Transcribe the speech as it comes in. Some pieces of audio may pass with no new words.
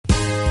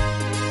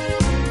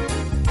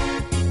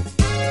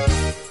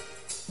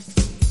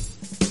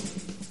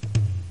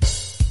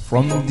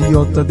From the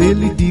altar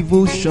daily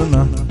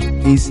devotional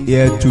is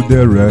here to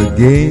there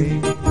again.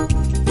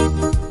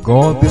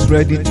 God is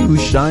ready to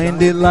shine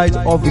the light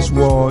of His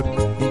word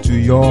into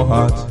your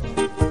heart.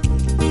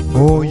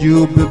 Oh,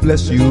 you'll be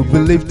blessed, you'll be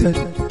lifted,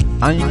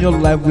 and your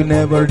life will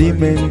never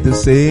remain the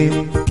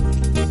same.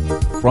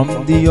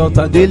 From the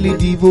altar daily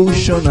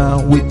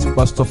devotional with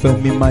Pastor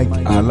Femi Mike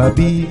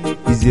Alabi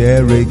is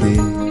here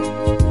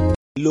again.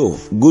 Hello,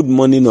 good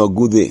morning or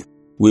good day.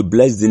 We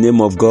bless the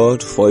name of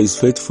God for His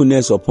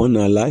faithfulness upon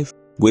our life.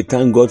 We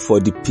thank God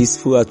for the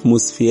peaceful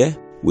atmosphere.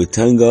 We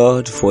thank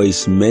God for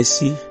His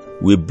mercy.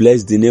 We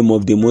bless the name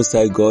of the Most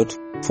High God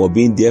for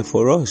being there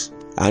for us.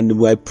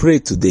 And I pray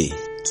today,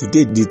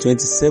 the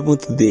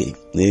 27th day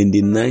in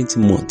the 9th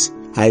month,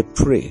 I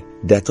pray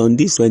that on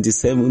this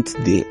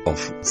 27th day of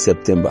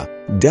September,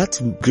 that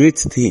great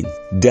thing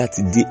that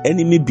the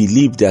enemy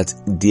believe that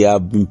they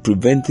have been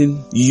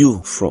preventing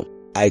you from,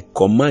 I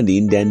command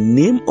in the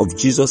name of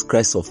Jesus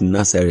Christ of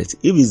Nazareth,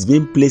 if it's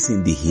been placed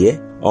in the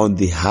ear, on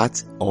the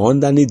heart, or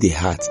underneath the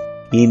heart,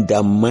 in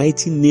the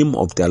mighty name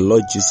of the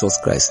Lord Jesus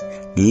Christ,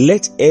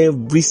 let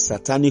every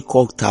satanic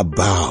altar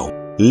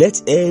bow.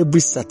 Let every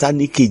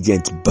satanic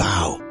agent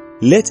bow.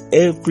 Let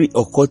every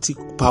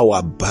occultic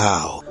power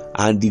bow.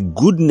 And the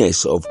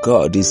goodness of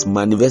God is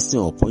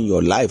manifesting upon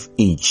your life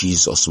in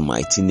Jesus'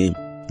 mighty name.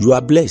 You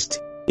are blessed.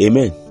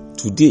 Amen.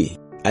 Today,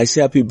 I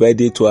say happy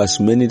birthday to as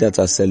many that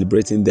are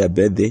celebrating their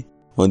birthday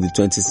on the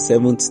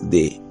 27th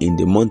day in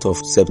the month of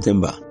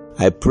September.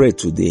 I pray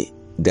today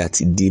that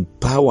the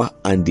power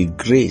and the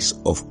grace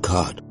of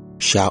God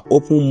shall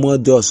open more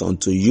doors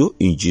unto you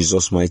in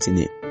Jesus' mighty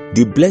name.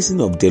 The blessing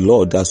of the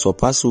Lord that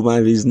surpasses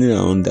human reasoning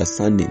and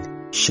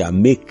understanding shall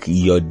make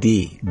your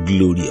day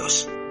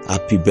glorious.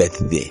 Happy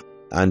birthday.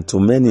 And to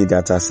many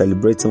that are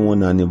celebrating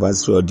one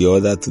anniversary or the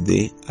other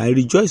today, I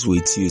rejoice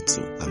with you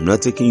too. I'm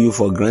not taking you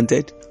for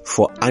granted.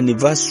 For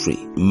anniversary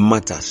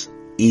matters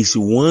is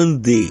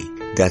one day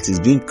that is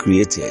being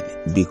created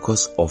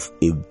because of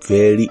a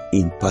very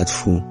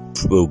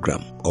impactful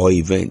program or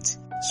event.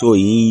 So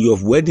in your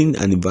wedding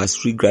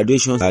anniversary,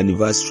 graduation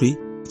anniversary,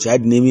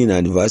 child naming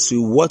anniversary,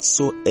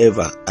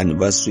 whatsoever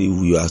anniversary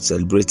you are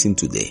celebrating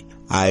today,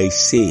 I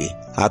say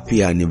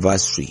happy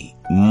anniversary,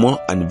 more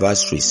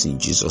anniversaries in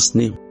Jesus'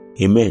 name.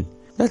 Amen.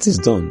 That is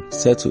done,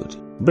 settled.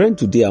 Brethren,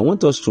 today I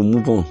want us to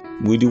move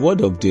on with the word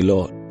of the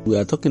Lord. We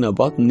are talking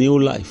about new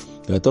life.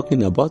 We are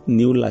talking about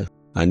new life.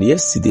 And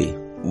yesterday,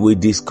 we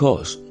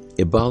discussed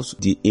about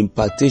the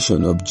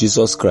impartation of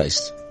Jesus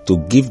Christ to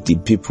give the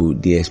people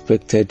the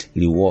expected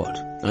reward.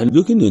 And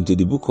looking into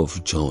the book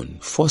of John,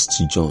 1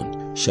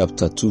 John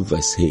chapter 2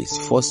 verse 8.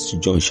 1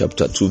 John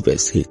chapter 2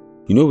 verse 8.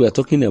 You know, we are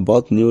talking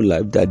about new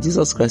life, that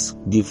Jesus Christ,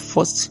 the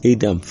first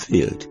Adam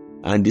failed.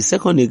 And the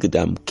second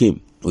Adam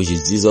came, which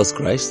is Jesus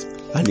Christ.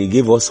 And He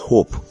gave us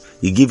hope.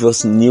 He gave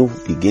us new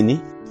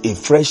beginning, a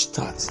fresh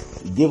start.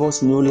 He gave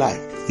us new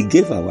life. He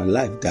gave our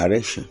life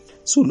direction.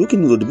 So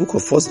looking into the book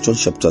of 1 John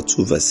chapter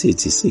 2 verse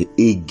 8, He says,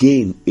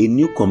 again, a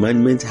new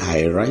commandment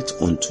I write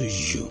unto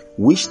you,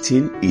 which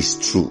thing is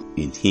true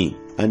in Him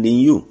and in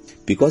you,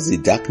 because the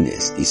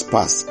darkness is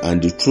past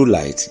and the true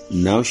light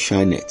now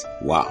shineth.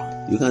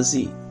 Wow. You can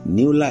see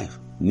new life,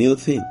 new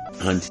thing.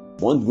 And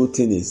one good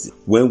thing is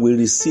when we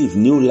receive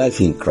new life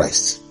in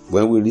Christ,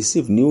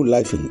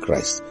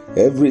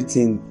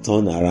 everything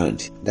turn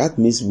around. That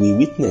means we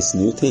witness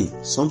new thing.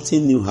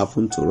 Something new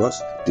happened to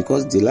us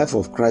because the life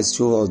of Christ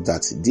shows us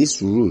that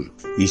this rule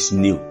is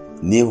new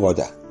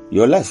order.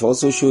 Your life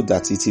also shows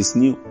that it is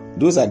new.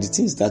 Those are the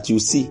things that you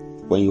see.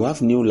 When you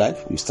have new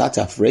life, you start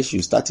afresh,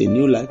 you start a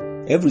new life.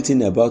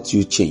 Everything about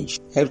you change.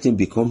 Everything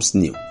becomes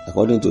new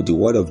according to the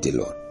word of the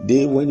Lord.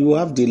 When you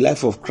have the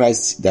life of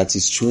Christ that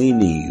is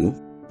showing in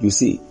you, you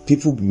see,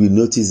 people will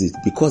notice it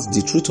because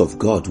the truth of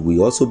God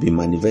will also be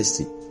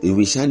manifesting. It will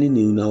be shining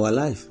in our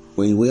life.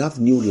 When we have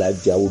new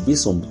life, there will be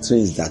some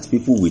things that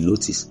people will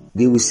notice.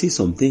 They will see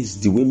some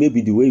things, the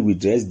way we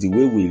dress, the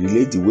way we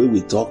relate, the way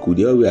we talk,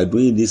 the way we are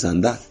doing this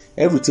and that.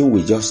 Everything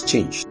will just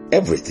change.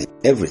 Everything.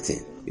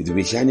 It will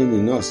be shining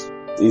in us.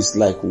 It's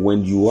like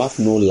when you have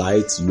no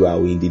light, you are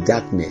in the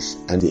darkness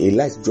and a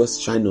light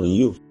just shine on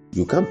you.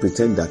 You can't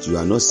pretend that you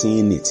are not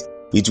seeing it.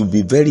 It will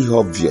be very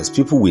obvious.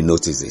 People will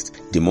notice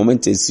it. The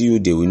moment they see you,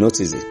 they will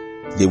notice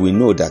it. They will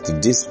know that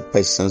this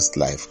person's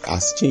life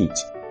has changed.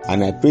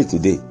 And I pray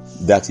today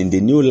that in the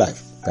new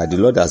life that the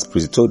Lord has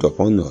bestowed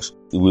upon us,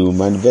 it will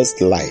manifest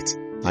light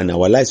and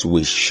our lights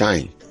will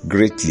shine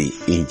greatly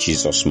in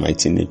Jesus'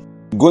 mighty name.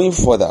 Going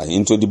further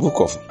into the book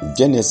of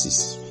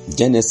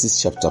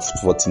Genesis chapter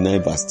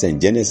 49 verse 10.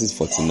 Genesis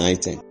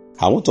 49:10.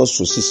 I want us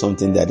to see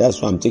something there.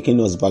 That's why I'm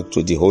taking us back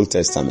to the Old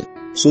Testament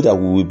so that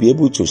we will be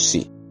able to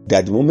see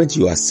that the moment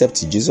you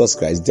accept Jesus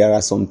Christ, there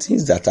are some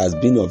things that has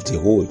been of the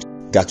old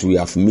that we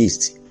have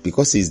missed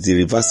because it's the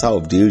reversal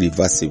of the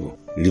irreversible.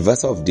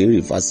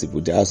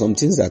 There are some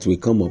things that will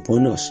come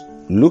upon us.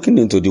 Looking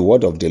into the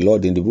word of the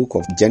Lord in the book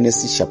of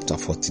Genesis chapter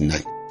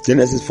 49.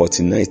 Genesis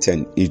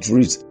 49:10, it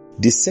reads,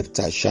 the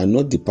scepter shall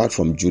not depart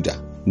from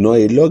Judah, nor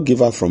a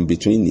lawgiver from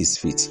between his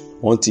feet,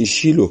 until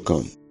Shiloh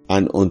come,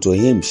 and unto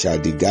him shall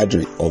the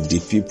gathering of the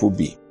people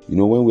be.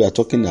 When we are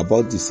talking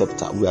about the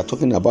scepter, we are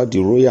talking about the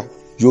royal.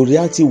 Your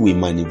reality will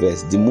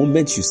manifest. The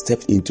moment you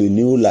step into a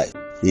new life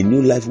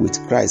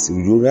with Christ,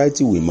 your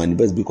reality will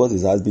manifest because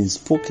it has been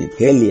spoken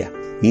earlier.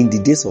 In the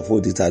days of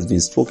old, it has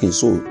been spoken.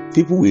 So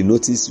people will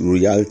notice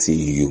reality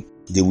in you.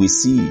 They will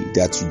see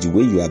that the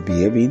way you are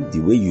behaving, the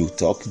way you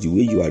talk, the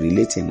way you are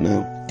relating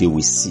now, they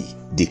will see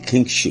the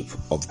kingship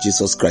of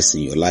Jesus Christ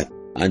in your life.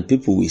 And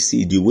people will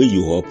see the way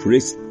you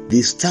operate.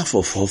 The staff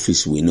of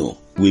office will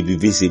be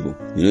visible.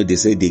 They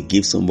say they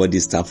give somebody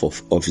staff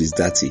of office,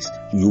 that is,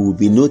 you will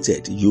be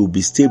noted, you will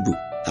be stable,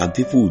 and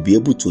people will be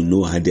able to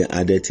know and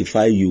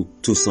identify you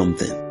to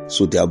something.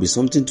 So there will be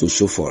something to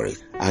show for it.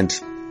 And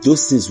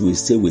those things will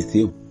stay with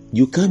you.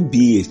 You can't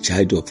be a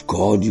child of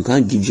God. You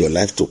can't give your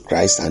life to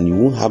Christ and you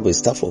won't have a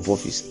staff of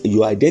office.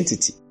 Your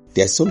identity,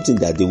 there's something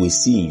that they will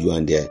see in you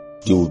and they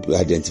will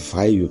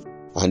identify you.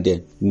 And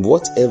then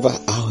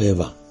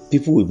however,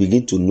 people will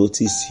begin to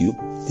notice you.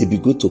 They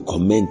begin to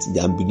comment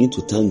and begin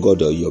to thank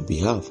God on your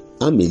behalf.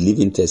 I'm a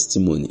living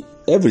testimony.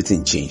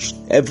 Everything changed.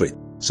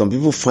 Some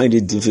people find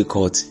it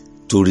difficult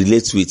to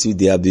relate with you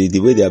the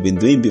way they have been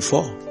doing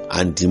before.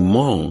 And the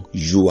more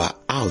you are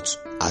out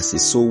as a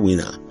soul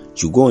winner,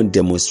 you go on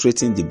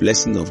demonstrating the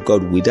blessing of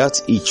God without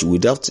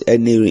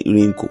any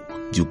wrinkle.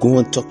 You go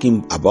on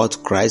talking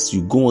about Christ.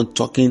 You go on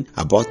talking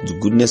about the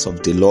goodness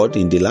of the Lord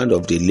in the land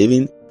of the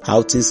living,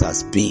 how things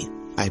has been.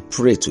 I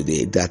pray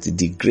today that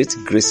the great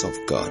grace of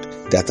God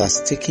that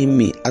has taken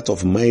me out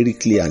of miry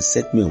clay and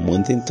set me on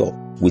mountain top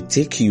will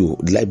take you,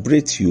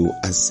 liberate you,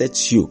 and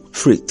set you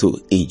free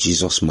too in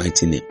Jesus'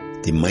 mighty name.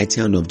 The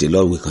mighty hand of the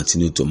Lord will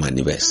continue to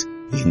manifest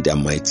in the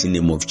mighty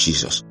name of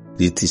Jesus.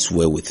 It is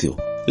well with you.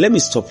 Let me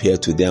stop here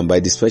today, and by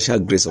the special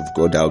grace of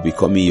God, I'll be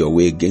coming your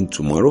way again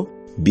tomorrow.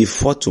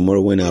 Before tomorrow,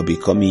 when I'll be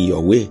coming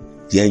your way,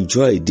 you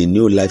enjoy the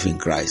new life in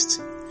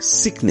Christ.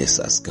 Sickness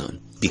has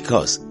gone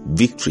because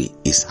victory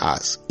is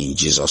ours in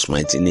Jesus'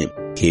 mighty name.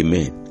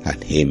 Amen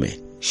and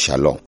amen.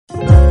 Shalom.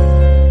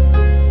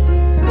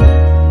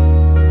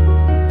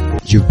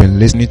 You've been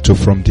listening to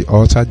From the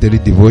Altar Daily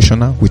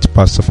Devotional with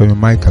Pastor Femi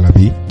Mike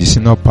Alabi, the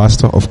Senior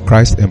Pastor of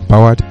Christ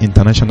Empowered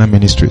International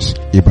Ministries,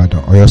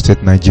 Ibadan, Oyo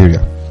State,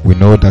 Nigeria. We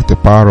know that the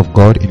power of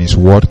God in His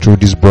Word through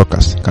this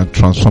broadcast can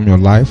transform your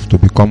life to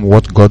become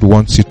what God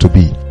wants you to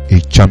be, a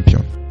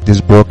champion.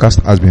 This broadcast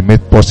has been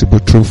made possible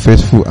through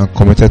faithful and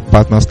committed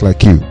partners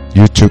like you.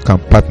 You too can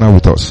partner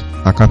with us.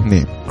 Account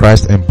name,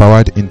 Christ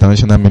Empowered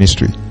International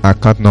Ministry.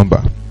 Account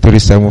number,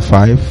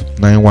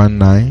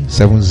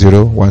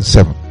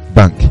 375-919-7017.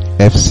 Bank,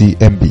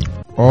 FCMB.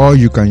 Or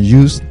you can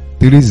use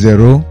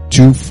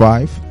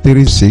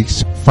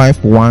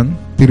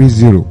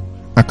 3025365130.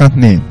 Account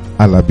name,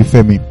 Alabi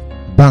Femi.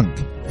 Bank,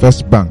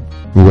 First Bank.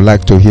 We would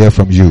like to hear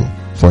from you.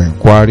 For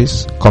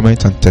inquiries,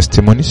 comments and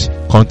testimonies,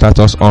 contact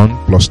us on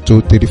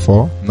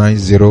 +234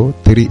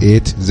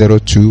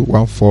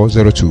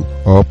 9038021402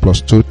 or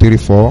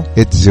 +234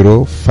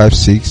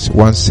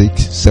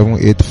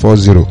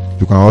 8056167840.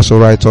 You can also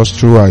write us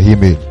through our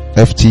email,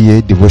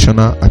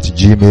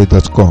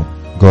 ftadevotional@gmail.com.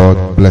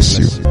 God bless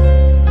you.